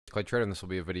Clay Trader, and this will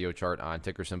be a video chart on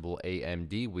ticker symbol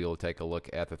AMD. We will take a look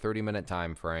at the 30-minute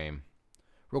time frame.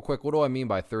 Real quick, what do I mean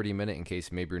by 30-minute in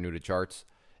case maybe you're new to charts?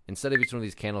 Instead of each one of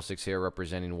these candlesticks here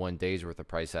representing 1 day's worth of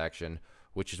price action,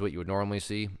 which is what you would normally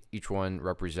see, each one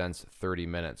represents 30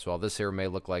 minutes. So while this here may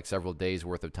look like several days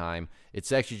worth of time,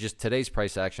 it's actually just today's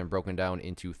price action broken down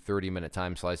into 30-minute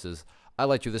time slices. I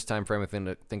like to this time frame. I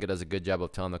think it does a good job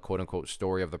of telling the quote-unquote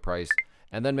story of the price,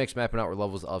 and then makes mapping out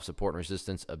levels of support and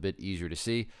resistance a bit easier to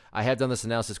see. I have done this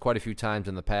analysis quite a few times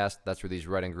in the past. That's where these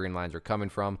red and green lines are coming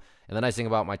from. And the nice thing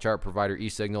about my chart provider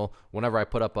eSignal, whenever I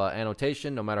put up an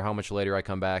annotation, no matter how much later I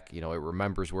come back, it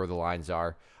remembers where the lines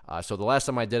are. So the last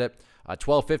time I did it,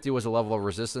 1250 was a level of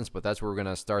resistance, but that's where we're going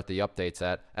to start the updates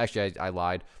at. Actually, I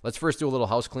lied. Let's first do a little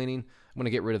house cleaning. I'm going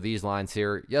to get rid of these lines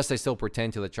here. Yes, they still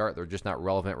pertain to the chart. They're just not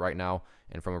relevant right now.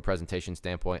 And from a presentation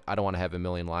standpoint, I don't want to have a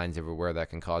million lines everywhere that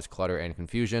can cause clutter and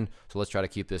confusion. So let's try to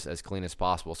keep this as clean as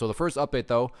possible. So the first update,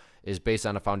 though, is based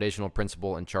on a foundational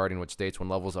principle in charting, which states when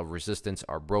levels of resistance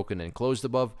are broken and closed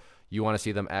above, you want to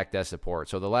see them act as support.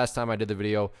 So the last time I did the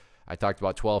video, I talked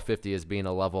about 1250 as being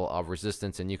a level of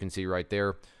resistance, and you can see right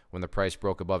there when the price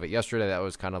broke above it yesterday, that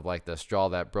was kind of like the straw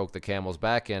that broke the camel's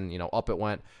back, and up it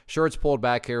went. Sure, it's pulled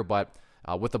back here, but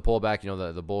with the pullback,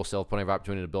 the bull still have plenty of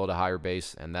opportunity to build a higher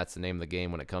base, and that's the name of the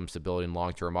game when it comes to building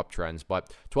long-term uptrends. But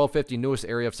 1250, newest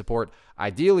area of support.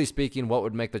 Ideally speaking, what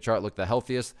would make the chart look the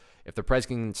healthiest? If the price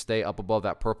can stay up above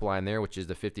that purple line there, which is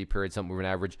the 50-period simple moving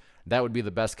average, that would be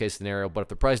the best case scenario. But if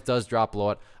the price does drop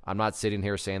below it, I'm not sitting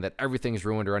here saying that everything's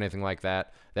ruined or anything like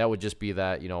that. That would just be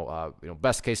that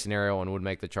best case scenario and would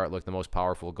make the chart look the most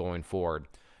powerful going forward.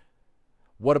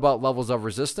 What about levels of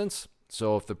resistance?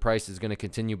 So if the price is going to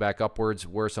continue back upwards,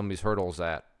 where are some of these hurdles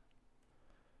at?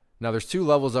 Now there's two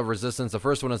levels of resistance. The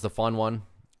first one is the fun one,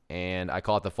 and I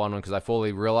call it the fun one because I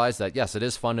fully realize that yes, it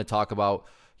is fun to talk about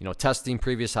testing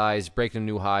previous highs, breaking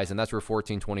new highs, and that's where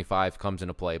 1425 comes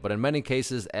into play. But in many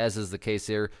cases, as is the case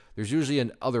here, there's usually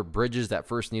other bridges that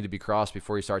first need to be crossed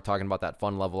before you start talking about that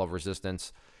fun level of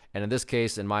resistance. And in this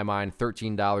case, in my mind,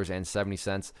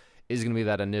 $13.70 is going to be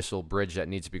that initial bridge that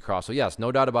needs to be crossed. So yes,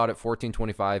 no doubt about it,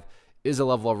 1425 is a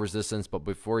level of resistance, but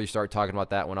before you start talking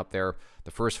about that one up there, the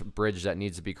first bridge that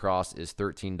needs to be crossed is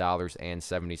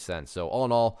 $13.70. So all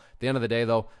in all, at the end of the day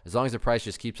though, as long as the price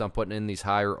just keeps on putting in these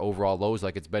higher overall lows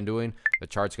like it's been doing, the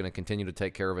chart's going to continue to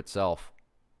take care of itself.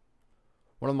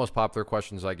 One of the most popular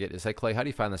questions I get is, hey Clay, how do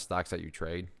you find the stocks that you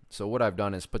trade? So what I've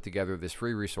done is put together this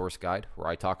free resource guide where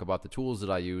I talk about the tools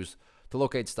that I use to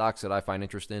locate stocks that I find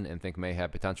interesting and think may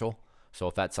have potential. So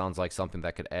if that sounds like something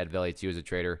that could add value to you as a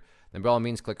trader, then by all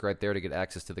means click right there to get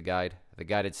access to the guide. The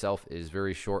guide itself is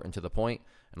very short and to the point,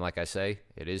 and like I say,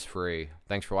 it is free.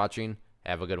 Thanks for watching.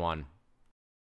 Have a good one.